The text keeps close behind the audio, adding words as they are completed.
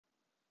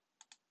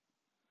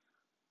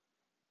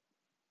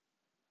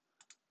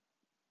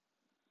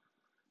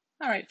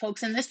All right,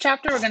 folks, in this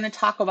chapter, we're going to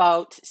talk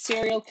about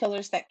serial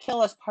killers that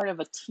kill as part of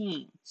a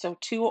team. So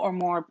two or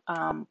more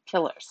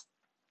killers.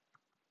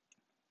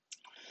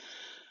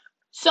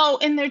 So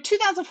in their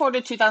 2004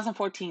 to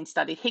 2014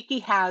 study, Hickey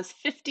has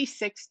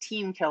 56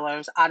 team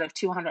killers out of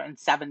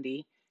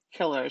 270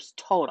 killers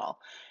total.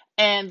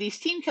 And these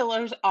team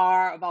killers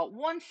are about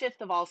 1/5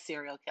 of all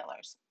serial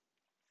killers.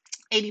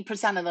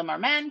 80% of them are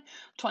men,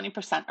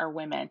 20% are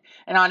women.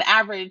 And on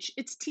average,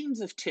 it's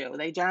teams of two.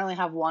 They generally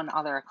have one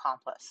other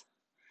accomplice.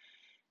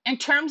 In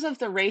terms of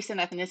the race and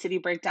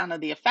ethnicity breakdown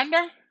of the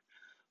offender,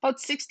 about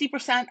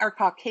 60% are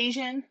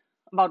Caucasian,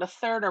 about a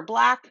third are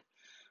Black,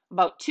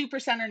 about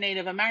 2% are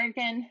Native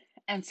American,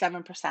 and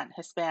 7%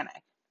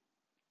 Hispanic.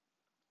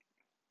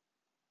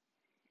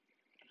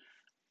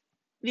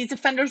 These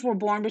offenders were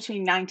born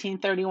between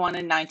 1931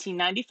 and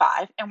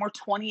 1995 and were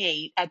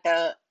 28 at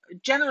the,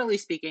 generally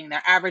speaking,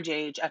 their average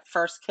age at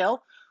first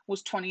kill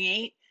was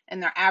 28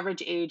 and their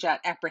average age at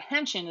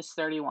apprehension is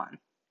 31.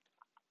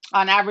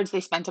 On average,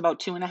 they spent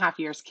about 2.5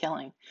 years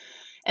killing.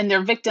 And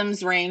their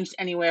victims ranged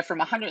anywhere from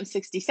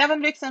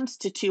 167 victims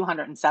to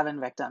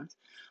 207 victims,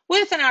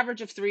 with an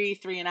average of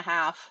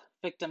 3.5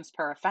 victims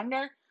per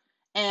offender.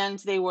 And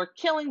they were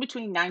killing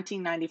between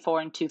 1994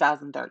 and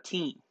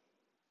 2013.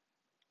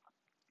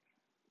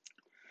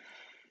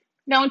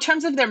 Now, in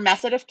terms of their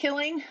method of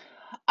killing,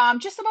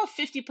 just about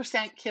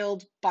 50%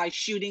 killed by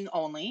shooting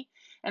only,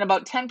 and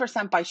about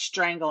 10% by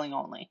strangling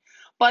only.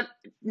 But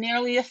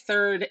nearly a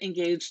third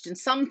engaged in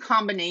some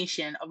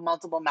combination of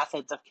multiple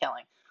methods of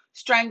killing: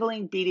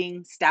 strangling,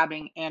 beating,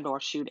 stabbing, and or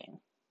shooting.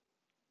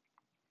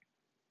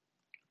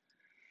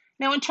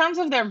 Now, in terms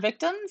of their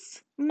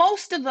victims,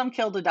 most of them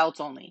killed adults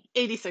only,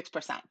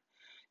 86%.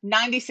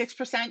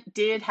 96%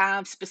 did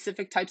have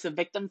specific types of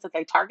victims that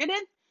they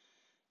targeted.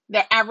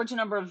 Their average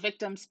number of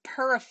victims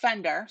per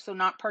offender, so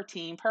not per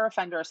team, per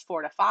offender is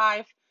 4 to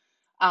 5.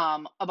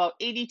 About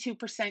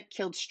 82%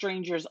 killed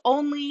strangers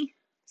only,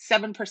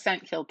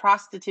 7% killed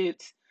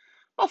prostitutes,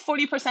 about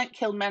 40%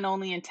 killed men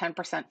only, and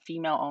 10%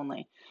 female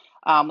only,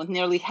 with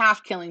nearly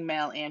half killing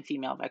male and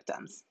female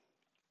victims.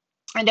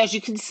 And as you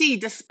can see,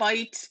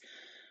 despite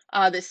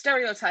the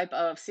stereotype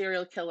of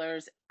serial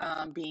killers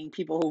being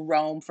people who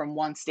roam from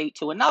one state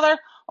to another,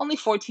 only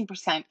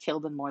 14%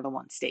 killed in more than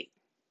one state.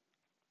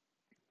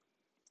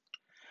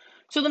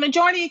 So the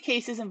majority of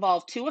cases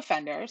involve two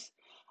offenders,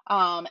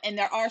 and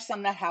there are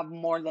some that have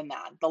more than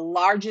that. The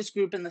largest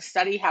group in the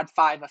study had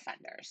 5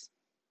 offenders.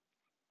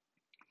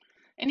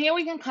 And here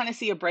we can kind of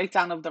see a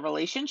breakdown of the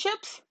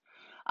relationships.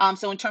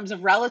 So in terms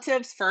of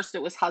relatives, first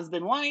it was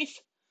husband, wife,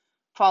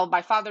 followed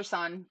by father,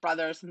 son,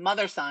 brothers,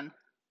 mother, son,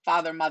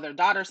 father, mother,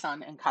 daughter,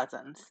 son, and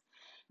cousins.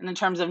 And in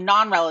terms of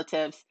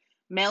non-relatives,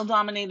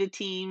 male-dominated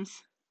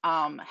teams,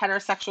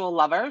 heterosexual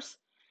lovers,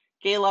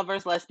 gay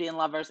lovers, lesbian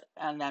lovers,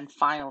 and then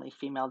finally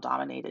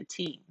female-dominated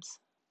teams.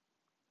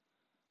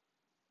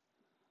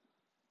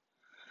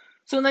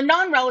 So in the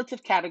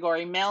non-relative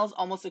category, males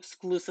almost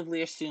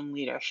exclusively assume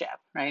leadership,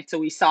 right? So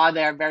we saw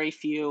there very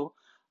few,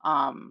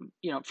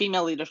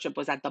 female leadership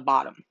was at the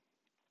bottom.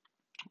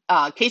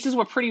 Cases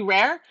were pretty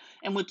rare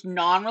in which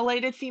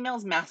non-related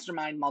females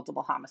mastermind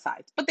multiple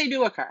homicides, but they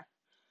do occur.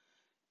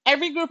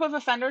 Every group of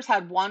offenders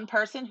had one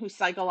person who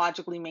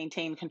psychologically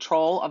maintained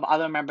control of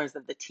other members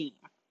of the team.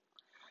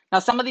 Now,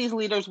 some of these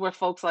leaders were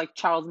folks like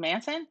Charles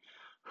Manson,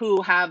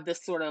 who have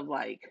this sort of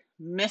like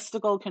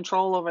mystical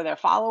control over their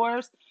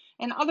followers,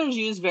 and others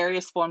use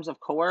various forms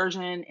of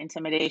coercion,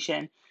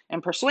 intimidation,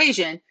 and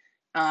persuasion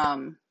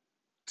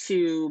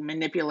to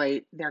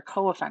manipulate their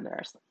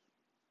co-offenders.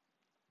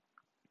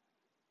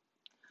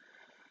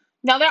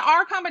 Now, there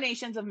are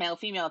combinations of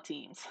male-female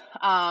teams,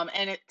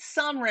 and in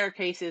some rare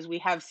cases, we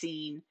have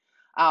seen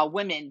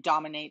women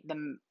dominate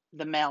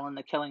the male in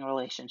the killing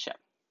relationship.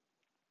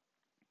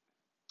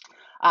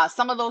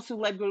 Some of those who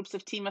led groups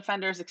of team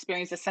offenders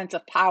experienced a sense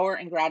of power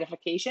and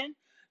gratification,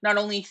 not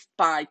only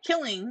by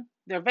killing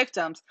their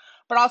victims,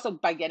 but also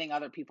by getting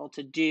other people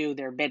to do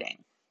their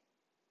bidding.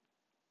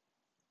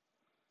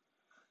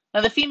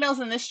 Now, the females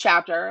in this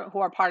chapter, who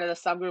are part of the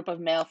subgroup of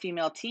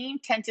male-female team,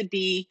 tend to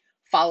be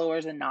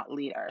followers and not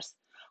leaders.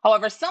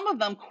 However, some of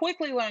them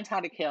quickly learned how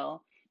to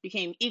kill,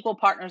 became equal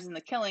partners in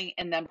the killing,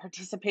 and then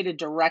participated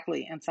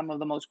directly in some of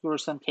the most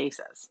gruesome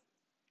cases.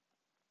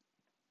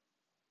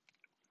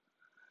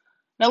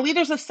 Now,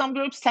 leaders of some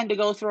groups tend to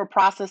go through a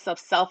process of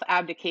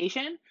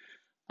self-abdication.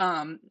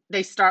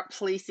 They start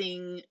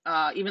placing,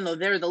 even though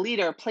they're the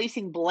leader,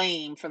 placing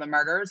blame for the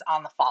murders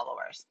on the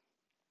followers.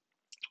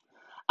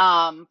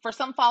 For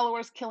some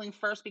followers, killing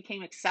first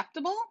became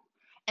acceptable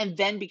and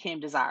then became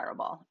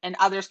desirable, and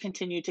others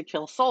continued to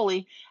kill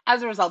solely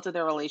as a result of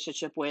their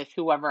relationship with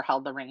whoever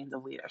held the reins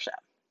of leadership.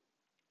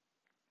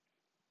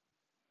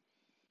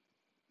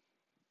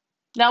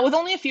 Now, with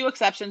only a few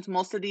exceptions,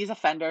 most of these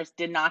offenders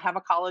did not have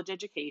a college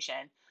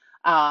education,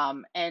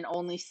 and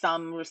only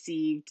some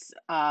received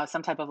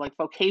some type of like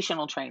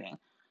vocational training.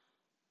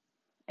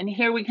 And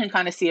here we can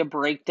kind of see a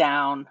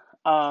breakdown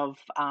of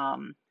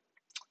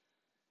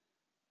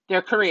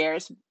their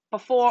careers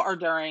before or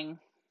during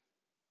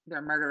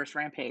their murderous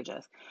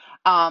rampages.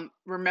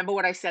 Remember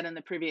what I said in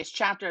the previous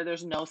chapter,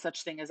 there's no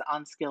such thing as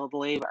unskilled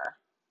labor.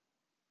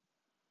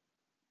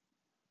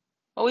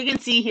 But we can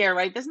see here,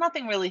 right, there's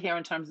nothing really here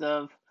in terms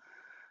of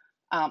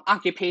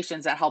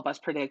occupations that help us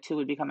predict who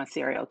would become a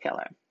serial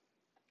killer.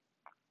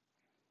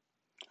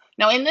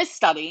 Now, in this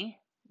study,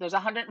 there's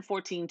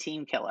 114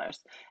 teen killers,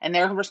 and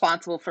they're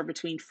responsible for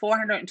between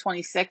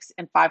 426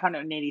 and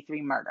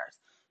 583 murders.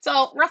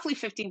 So roughly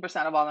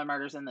 15% of all the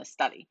murders in this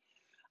study.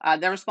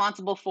 They're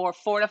responsible for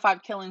 4 to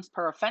 5 killings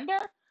per offender,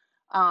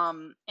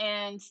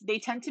 and they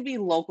tend to be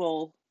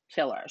local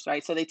killers,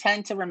 right? So they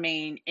tend to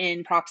remain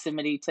in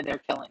proximity to their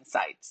killing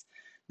sites.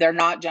 They're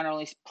not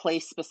generally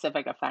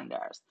place-specific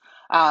offenders.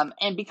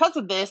 And because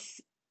of this,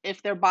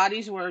 if their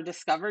bodies were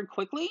discovered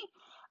quickly,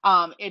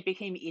 it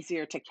became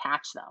easier to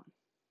catch them.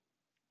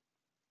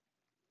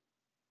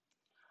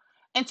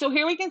 And so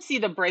here we can see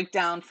the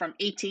breakdown from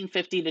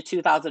 1850 to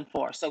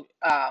 2004. So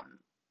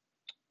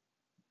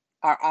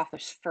our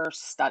author's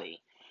first study,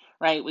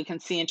 right? We can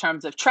see in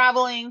terms of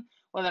traveling,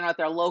 whether or not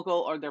they're local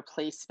or they're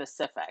place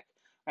specific,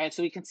 right?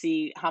 So we can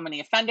see how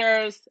many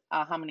offenders,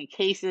 how many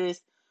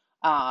cases,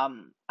 how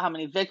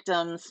many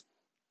victims,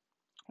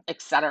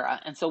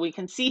 etc. And so we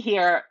can see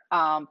here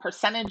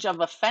percentage of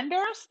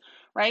offenders,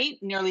 right?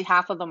 Nearly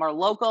half of them are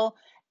local,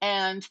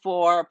 and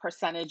for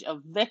percentage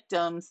of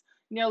victims,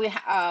 nearly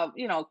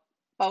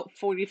about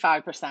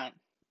 45%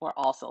 were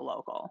also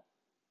local.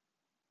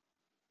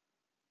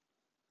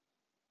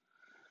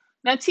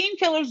 Now, teen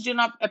killers do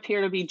not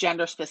appear to be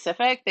gender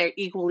specific. They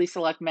equally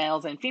select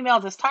males and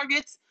females as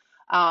targets,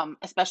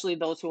 especially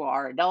those who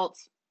are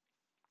adults.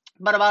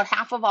 But about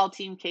half of all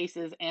teen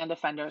cases and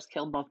offenders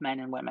kill both men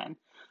and women.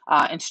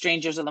 And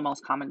strangers are the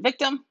most common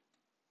victim.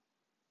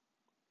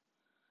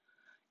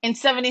 In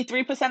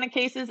 73% of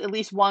cases, at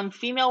least one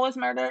female was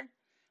murdered.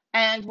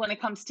 And when it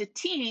comes to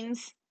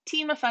teens,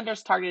 teen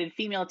offenders targeted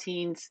female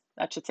teens,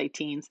 that should say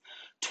teens,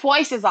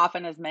 twice as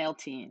often as male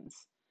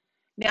teens.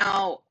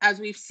 Now, as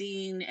we've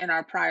seen in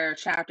our prior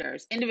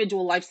chapters,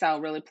 individual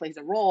lifestyle really plays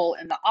a role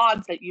in the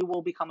odds that you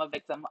will become a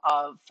victim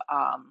of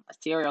a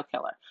serial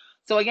killer.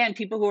 So again,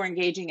 people who are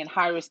engaging in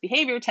high-risk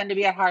behavior tend to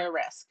be at higher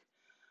risk.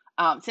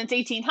 Since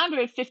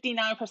 1800,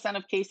 59%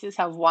 of cases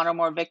have one or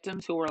more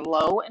victims who were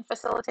low in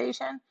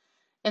facilitation.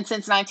 And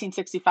since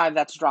 1965,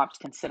 that's dropped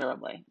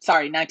considerably.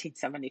 Sorry,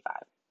 1975.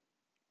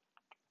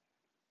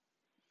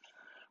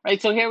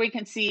 Right, so here we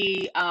can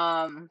see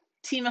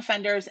teen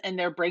offenders and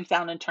their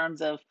breakdown in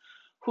terms of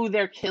who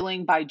they're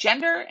killing by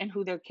gender and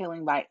who they're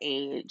killing by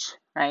age,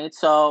 right?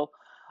 So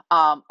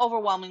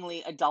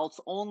overwhelmingly adults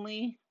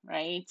only,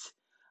 right?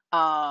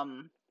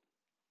 And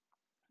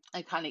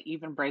kind of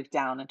even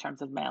breakdown in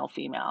terms of male,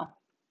 female.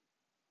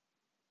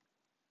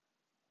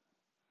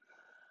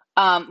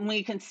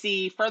 We can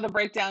see further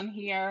breakdown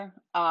here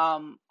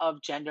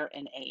of gender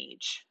and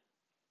age.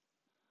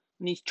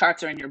 And these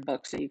charts are in your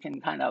book, so you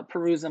can kind of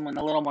peruse them in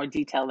a little more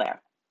detail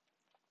there.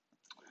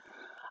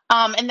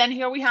 And then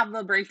here we have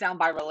the breakdown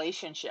by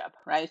relationship,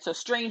 right? So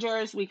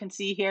strangers, we can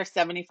see here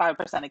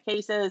 75% of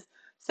cases,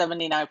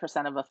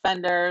 79% of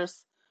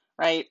offenders,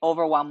 right?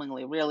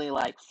 Overwhelmingly, really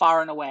like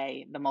far and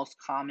away the most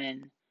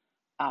common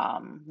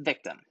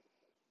victim.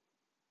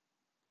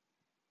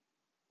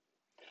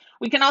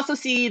 We can also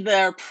see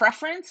their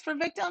preference for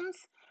victims,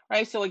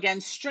 right? So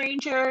again,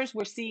 strangers,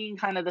 we're seeing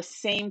kind of the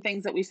same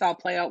things that we saw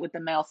play out with the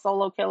male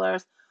solo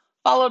killers,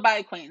 followed by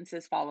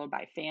acquaintances, followed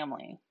by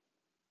family.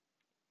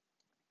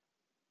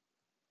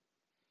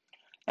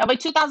 Now, by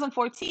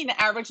 2014,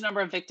 the average number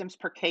of victims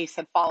per case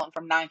had fallen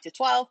from 9 to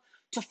 12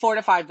 to 4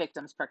 to 5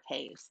 victims per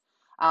case.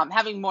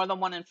 Having more than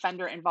one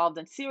offender involved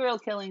in serial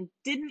killing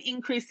didn't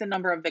increase the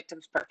number of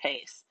victims per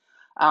case.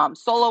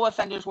 Solo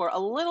offenders were a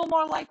little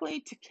more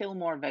likely to kill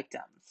more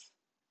victims,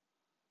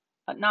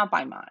 but not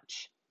by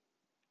much.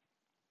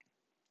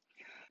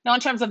 Now,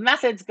 in terms of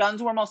methods,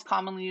 guns were most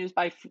commonly used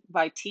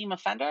by team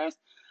offenders,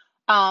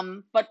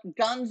 but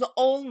guns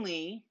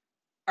only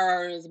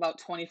is about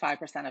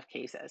 25% of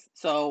cases.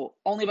 So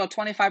only about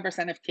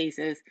 25% of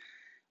cases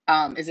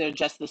is there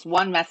just this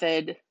one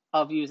method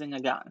of using a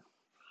gun.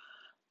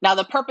 Now,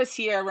 the purpose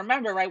here,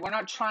 remember, right,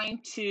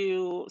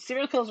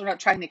 serial killers are not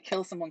trying to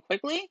kill someone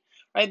quickly,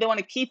 right? They want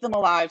to keep them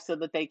alive so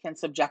that they can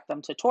subject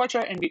them to torture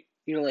and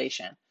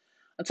mutilation.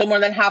 And so more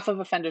than half of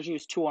offenders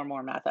use 2 or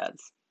more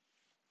methods.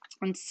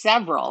 And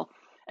several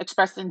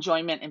expressed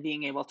enjoyment in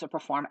being able to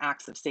perform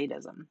acts of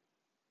sadism.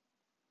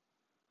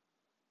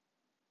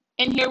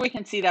 And here we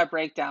can see that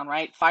breakdown,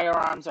 right?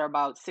 Firearms are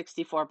about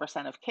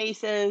 64% of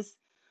cases,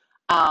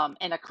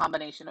 and a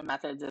combination of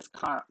methods is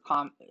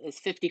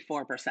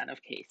 54%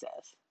 of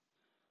cases.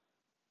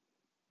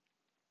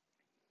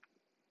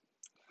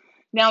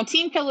 Now,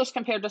 teen killers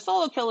compared to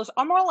solo killers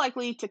are more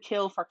likely to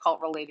kill for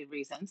cult-related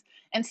reasons,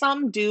 and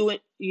some do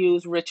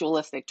use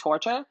ritualistic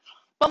torture,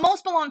 but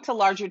most belong to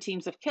larger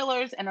teams of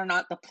killers and are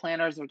not the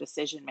planners or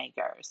decision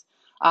makers.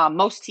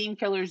 Most teen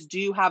killers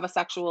do have a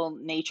sexual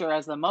nature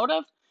as the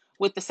motive,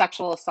 with the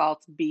sexual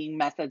assaults being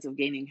methods of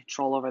gaining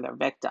control over their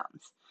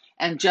victims.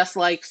 And just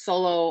like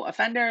solo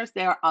offenders,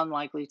 they are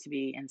unlikely to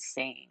be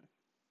insane.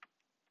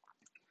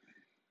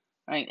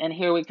 right? And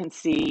here we can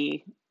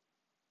see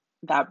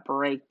that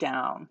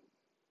breakdown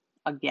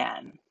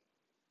again.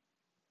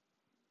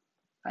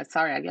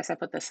 Sorry, I guess I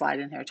put this slide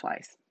in here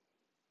twice.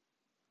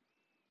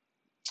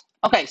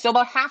 Okay, so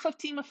about half of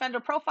teen offender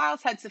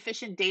profiles had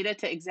sufficient data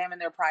to examine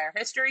their prior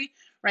history,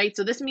 right?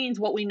 So this means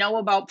what we know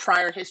about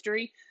prior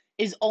history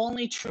is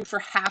only true for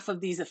half of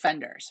these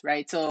offenders,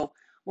 right? So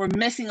we're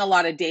missing a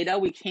lot of data.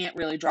 We can't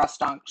really draw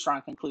strong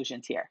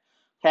conclusions here,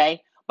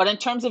 okay? But in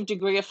terms of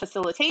degree of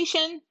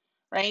facilitation,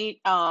 right,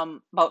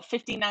 about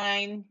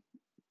 59%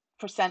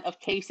 of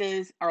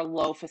cases are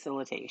low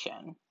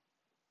facilitation.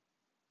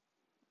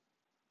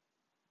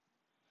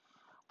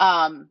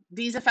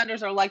 These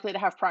offenders are likely to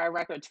have prior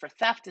records for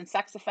theft and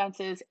sex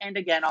offenses, and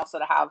again, also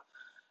to have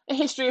a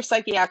history of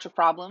psychiatric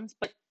problems.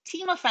 But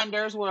team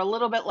offenders were a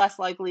little bit less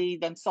likely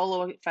than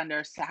solo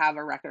offenders to have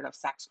a record of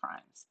sex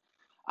crimes.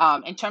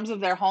 In terms of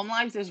their home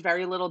lives, there's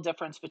very little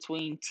difference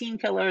between team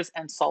killers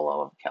and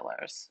solo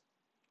killers.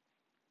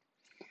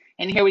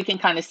 And here we can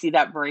kind of see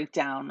that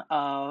breakdown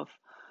of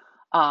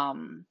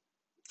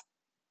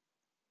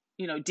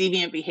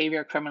deviant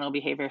behavior, criminal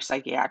behavior,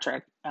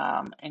 psychiatric,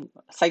 and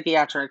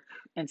psychiatric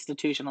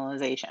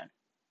institutionalization.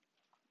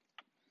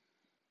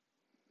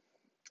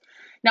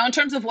 Now, in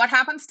terms of what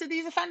happens to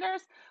these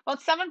offenders,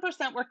 about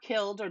 7% were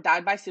killed or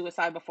died by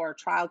suicide before a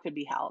trial could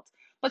be held.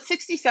 But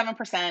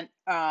 67%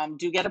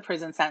 do get a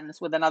prison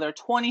sentence, with another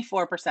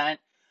 24%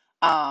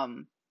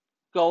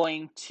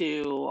 going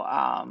to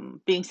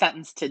being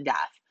sentenced to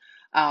death.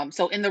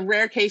 So in the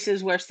rare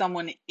cases where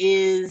someone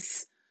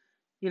is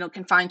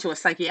confined to a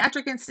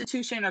psychiatric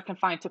institution or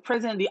confined to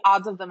prison, the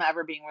odds of them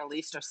ever being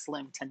released are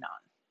slim to none.